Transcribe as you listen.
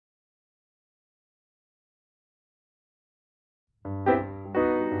Hi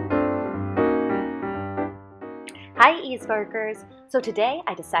eSparkers! So today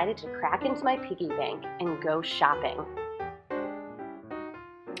I decided to crack into my piggy bank and go shopping.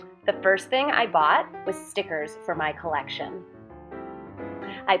 The first thing I bought was stickers for my collection.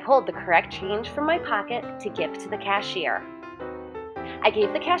 I pulled the correct change from my pocket to give to the cashier. I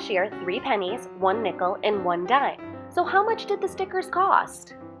gave the cashier 3 pennies, 1 nickel, and 1 dime. So how much did the stickers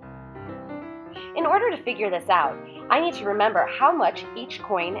cost? In order to figure this out, I need to remember how much each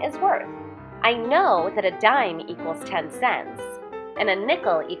coin is worth. I know that a dime equals 10 cents, and a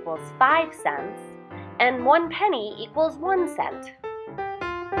nickel equals 5 cents, and 1 penny equals 1 cent.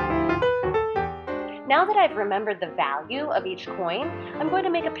 Now that I've remembered the value of each coin, I'm going to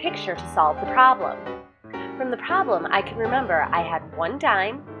make a picture to solve the problem. From the problem, I can remember I had 1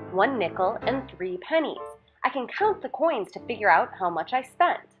 dime, 1 nickel, and 3 pennies. I can count the coins to figure out how much I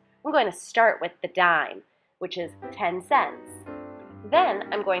spent. I'm going to start with the dime, which is 10 cents.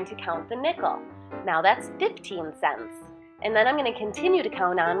 Then I'm going to count the nickel. Now that's 15 cents. And then I'm going to continue to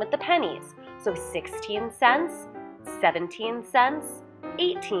count on with the pennies. So 16 cents, 17 cents,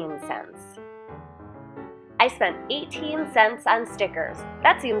 18 cents. I spent 18 cents on stickers.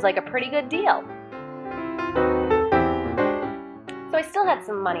 That seems like a pretty good deal. So I still had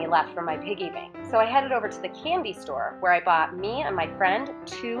some money left from my piggy bank. So I headed over to the candy store where I bought me and my friend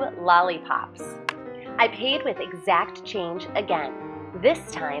 2 lollipops. I paid with exact change again.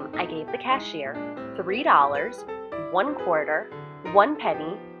 This time I gave the cashier $3, 1 quarter, 1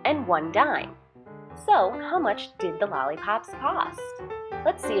 penny, and 1 dime. So how much did the lollipops cost?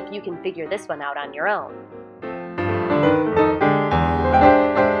 Let's see if you can figure this one out on your own.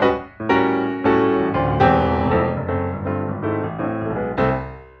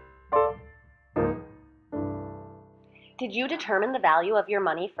 Did you determine the value of your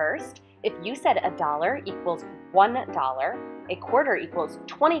money first? If you said a dollar equals $1, a quarter equals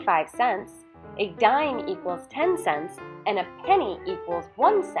 25 cents, a dime equals 10 cents, and a penny equals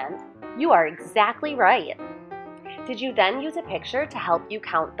 1 cent, you are exactly right. Did you then use a picture to help you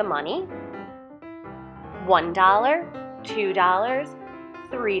count the money? $1, $2,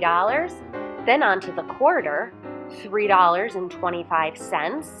 $3, then onto the quarter,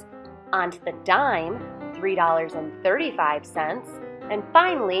 $3.25, onto the dime, $3.35, and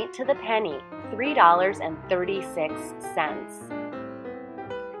finally to the penny,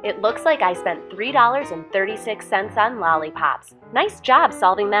 $3.36. It looks like I spent $3.36 on lollipops. Nice job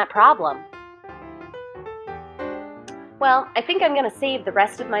solving that problem. Well, I think I'm going to save the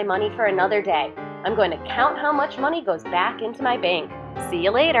rest of my money for another day. I'm going to count how much money goes back into my bank. See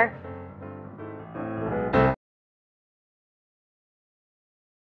you later.